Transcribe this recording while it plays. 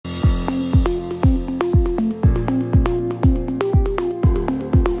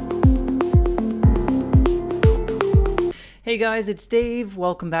Hey guys, it's Dave.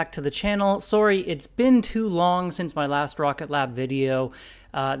 Welcome back to the channel. Sorry, it's been too long since my last Rocket Lab video.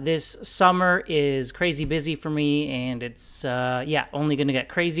 This summer is crazy busy for me, and it's, only going to get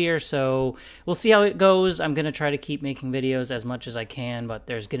crazier, so we'll see how it goes. I'm going to try to keep making videos as much as I can, but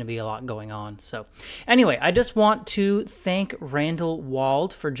there's going to be a lot going on. So anyway, I just want to thank Randall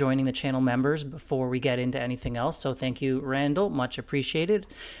Wald for joining the channel members before we get into anything else. So thank you, Randall. Much appreciated.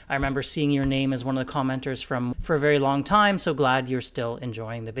 I remember seeing your name as one of the commenters for a very long time, so glad you're still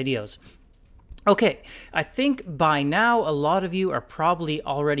enjoying the videos. Okay, I think by now a lot of you are probably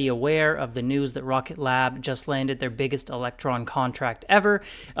already aware of the news that Rocket Lab just landed their biggest Electron contract ever.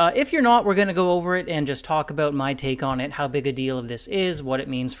 If you're not, we're going to go over it and just talk about my take on it, how big a deal this is, what it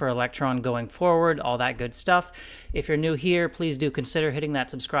means for Electron going forward, all that good stuff. If you're new here, please do consider hitting that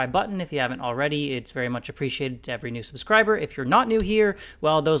subscribe button if you haven't already. It's very much appreciated to every new subscriber. If you're not new here,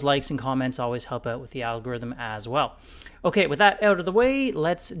 well, those likes and comments always help out with the algorithm as well. Okay, with that out of the way,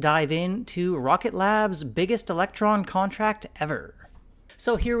 let's dive into Rocket Lab's biggest Electron contract ever.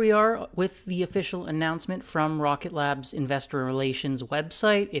 So here we are with the official announcement from Rocket Lab's investor relations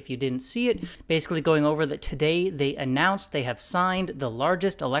website. If you didn't see it, basically going over that today they announced they have signed the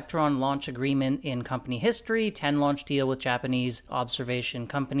largest Electron launch agreement in company history, 10 launch deal with Japanese observation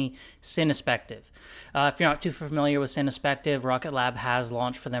company Synspective. If you're not too familiar with Synspective, Rocket Lab has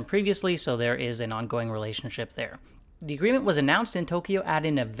launched for them previously, so there is an ongoing relationship there. The agreement was announced in Tokyo at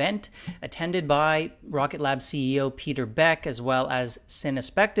an event attended by Rocket Lab CEO Peter Beck, as well as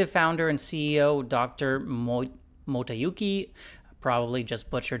Synspective founder and CEO Dr. Motayuki. Probably just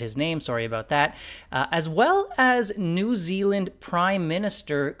butchered his name, sorry about that, as well as New Zealand Prime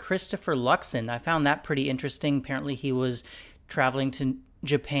Minister Christopher Luxon. I found that pretty interesting. Apparently he was traveling to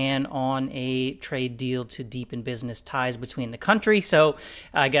Japan on a trade deal to deepen business ties between the countries, so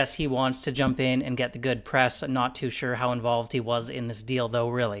I guess he wants to jump in and get the good press. I'm not too sure how involved he was in this deal though,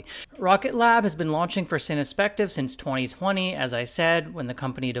 really. Rocket Lab has been launching for Synspective since 2020, as I said, when the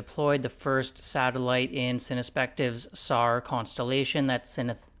company deployed the first satellite in Synspective's SAR constellation, that's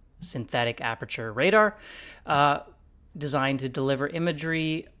synthetic aperture radar, designed to deliver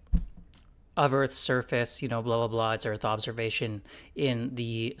imagery of Earth's surface, blah, blah, blah. It's Earth observation in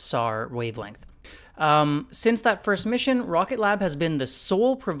the SAR wavelength. Since that first mission, Rocket Lab has been the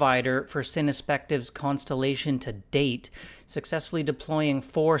sole provider for Synspective's constellation to date, successfully deploying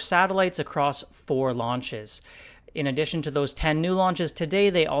 4 satellites across 4 launches. In addition to those 10 new launches today,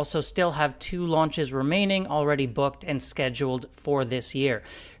 they also still have 2 launches remaining already booked and scheduled for this year.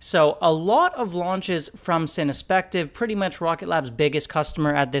 So a lot of launches from Synspective, pretty much Rocket Lab's biggest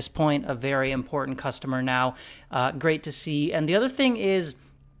customer at this point, a very important customer now. Great to see. And the other thing is,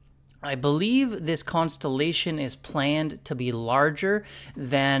 I believe this constellation is planned to be larger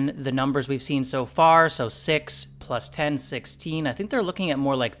than the numbers we've seen so far, so 6 plus 10, 16. I think they're looking at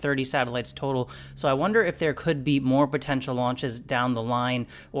more like 30 satellites total, so I wonder if there could be more potential launches down the line,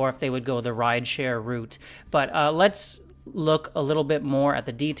 or if they would go the rideshare route. But let's look a little bit more at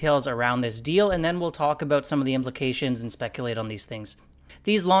the details around this deal, and then we'll talk about some of the implications and speculate on these things.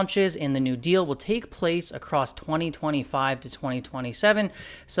 These launches in the new deal will take place across 2025 to 2027,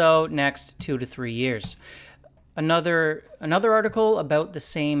 so next 2 to 3 years. Another article about the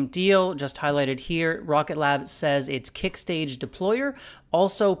same deal, just highlighted here, Rocket Lab says its kick-stage deployer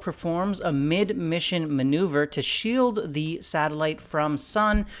also performs a mid-mission maneuver to shield the satellite from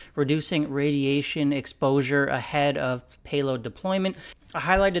sun, reducing radiation exposure ahead of payload deployment. I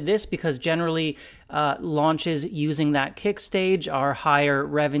highlighted this because generally launches using that kick stage are higher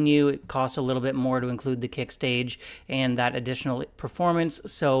revenue. It costs a little bit more to include the kick stage and that additional performance,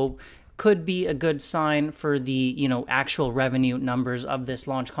 so could be a good sign for the actual revenue numbers of this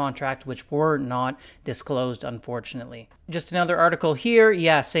launch contract, which were not disclosed, unfortunately. Just another article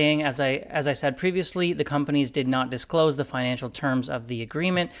here, saying, as I said previously, the companies did not disclose the financial terms of the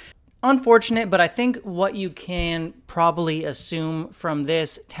agreement. Unfortunate, but I think what you can probably assume from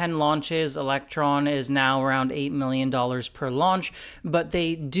this, 10 launches, Electron is now around $8 million per launch, but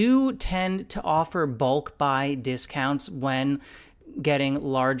they do tend to offer bulk buy discounts when getting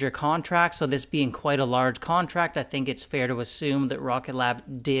larger contracts. So this being quite a large contract, I think it's fair to assume that Rocket Lab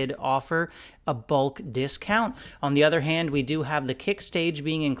did offer a bulk discount. On the other hand, we do have the kick stage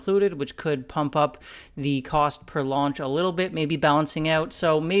being included, which could pump up the cost per launch a little bit, maybe balancing out.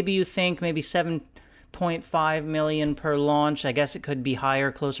 So maybe you think maybe 7.5 million per launch. I guess it could be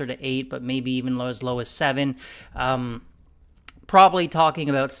higher, closer to 8, but maybe even as low as 7. Probably talking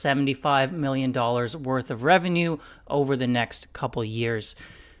about $75 million worth of revenue over the next couple years.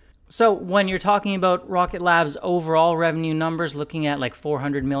 So when you're talking about Rocket Lab's overall revenue numbers, looking at like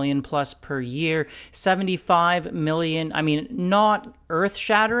 400 million plus per year, 75 million, I mean, not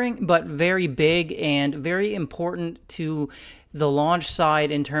earth-shattering, but very big and very important to the launch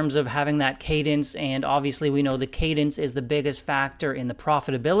side in terms of having that cadence. And obviously we know the cadence is the biggest factor in the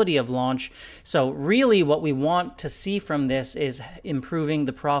profitability of launch. So really what we want to see from this is improving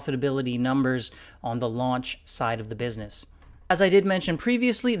the profitability numbers on the launch side of the business. As I did mention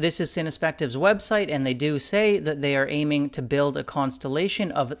previously, this is Synspective's website, and they do say that they are aiming to build a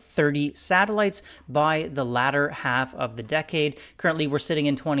constellation of 30 satellites by the latter half of the decade. Currently, we're sitting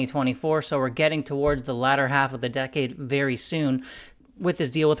in 2024, so we're getting towards the latter half of the decade very soon. With this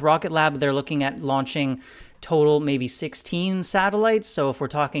deal with Rocket Lab, they're looking at launching total maybe 16 satellites. So if we're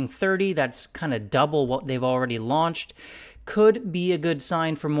talking 30, that's kind of double what they've already launched. Could be a good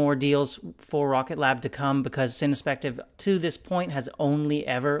sign for more deals for Rocket Lab to come, because Synspective to this point has only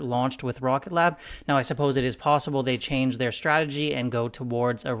ever launched with Rocket Lab. Now, I suppose it is possible they change their strategy and go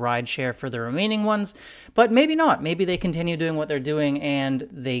towards a ride share for the remaining ones, but maybe not. Maybe they continue doing what they're doing and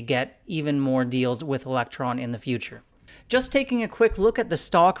they get even more deals with Electron in the future. Just taking a quick look at the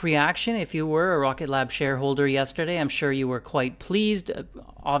stock reaction, if you were a Rocket Lab shareholder yesterday, I'm sure you were quite pleased.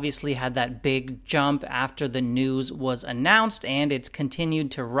 Obviously had that big jump after the news was announced, and it's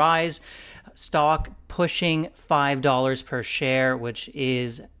continued to rise. Stock pushing $5 per share, which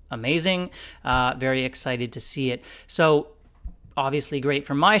is amazing. Very excited to see it. So obviously great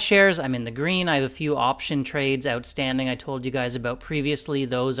for my shares. I'm in the green. I have a few option trades outstanding I told you guys about previously.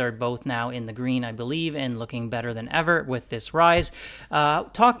 Those are both now in the green, I believe, and looking better than ever with this rise.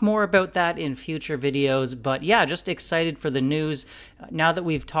 Talk more about that in future videos, but yeah, just excited for the news. Now that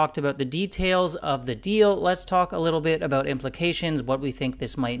we've talked about the details of the deal, let's talk a little bit about implications, what we think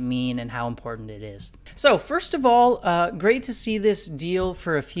this might mean, and how important it is. So first of all, great to see this deal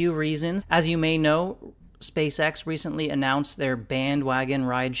for a few reasons. As you may know, SpaceX recently announced their bandwagon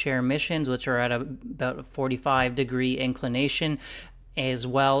rideshare missions, which are at about a 45-degree inclination, as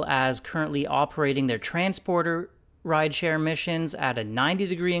well as currently operating their transporter rideshare missions at a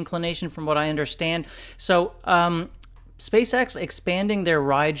 90-degree inclination, from what I understand. So SpaceX expanding their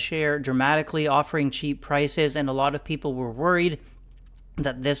rideshare dramatically, offering cheap prices, and a lot of people were worried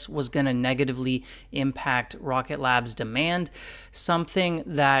that this was going to negatively impact Rocket Lab's demand. Something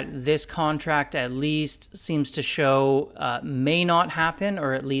that this contract at least seems to show may not happen,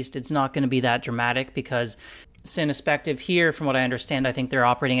 or at least it's not going to be that dramatic, because Synspective here, from what I understand, I think they're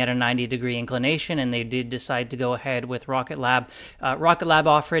operating at a 90-degree inclination, and they did decide to go ahead with Rocket Lab. Rocket Lab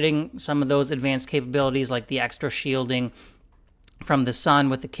offering some of those advanced capabilities like the extra shielding from the sun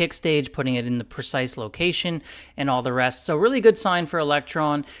with the kick stage, putting it in the precise location and all the rest. So really good sign for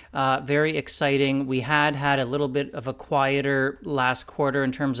Electron. Very exciting. We had a little bit of a quieter last quarter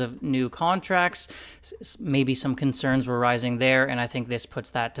in terms of new contracts. Maybe some concerns were rising there, and I think this puts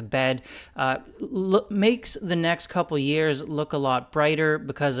that to bed. Makes the next couple years look a lot brighter,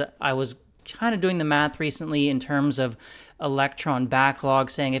 because I was kind of doing the math recently in terms of Electron backlog,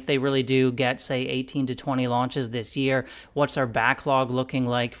 saying if they really do get, say, 18 to 20 launches this year, what's our backlog looking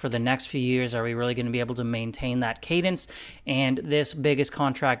like for the next few years? Are we really going to be able to maintain that cadence? And this biggest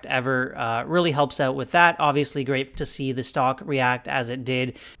contract ever really helps out with that. Obviously, great to see the stock react as it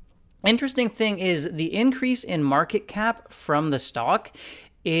did. Interesting thing is the increase in market cap from the stock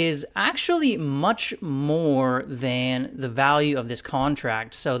is actually much more than the value of this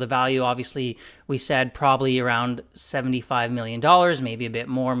contract. So the value, obviously, we said probably around $75 million, maybe a bit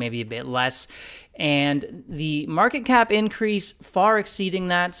more, maybe a bit less. And the market cap increase far exceeding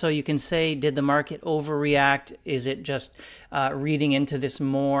that. So you can say, did the market overreact? Is it just reading into this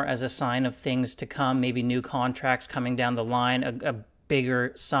more as a sign of things to come, maybe new contracts coming down the line, a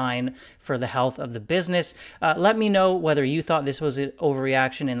bigger sign for the health of the business? Let me know whether you thought this was an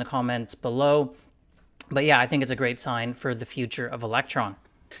overreaction in the comments below. But yeah, I think it's a great sign for the future of Electron.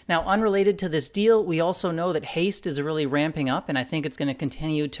 Now, unrelated to this deal, we also know that HASTE is really ramping up, and I think it's going to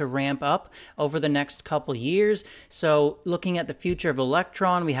continue to ramp up over the next couple years. So looking at the future of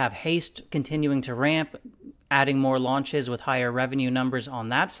Electron, we have HASTE continuing to ramp, adding more launches with higher revenue numbers on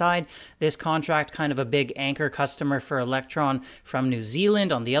that side. This contract, kind of a big anchor customer for Electron from New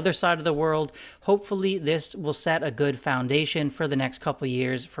Zealand on the other side of the world. Hopefully this will set a good foundation for the next couple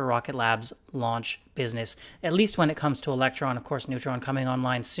years for Rocket Lab's launch business, at least when it comes to Electron. Of course, Neutron coming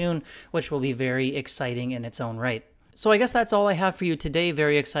online soon, which will be very exciting in its own right. So I guess that's all I have for you today.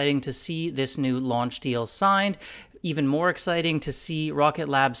 Very exciting to see this new launch deal signed. Even more exciting to see Rocket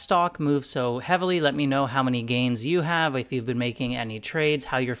Lab stock move so heavily. Let me know how many gains you have, if you've been making any trades,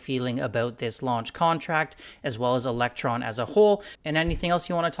 how you're feeling about this launch contract, as well as Electron as a whole, and anything else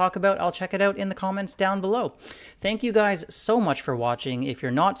you want to talk about, I'll check it out in the comments down below. Thank you guys so much for watching. If you're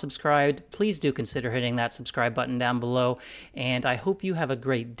not subscribed, please do consider hitting that subscribe button down below, and I hope you have a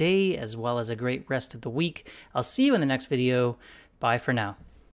great day as well as a great rest of the week. I'll see you in the next video. Bye for now.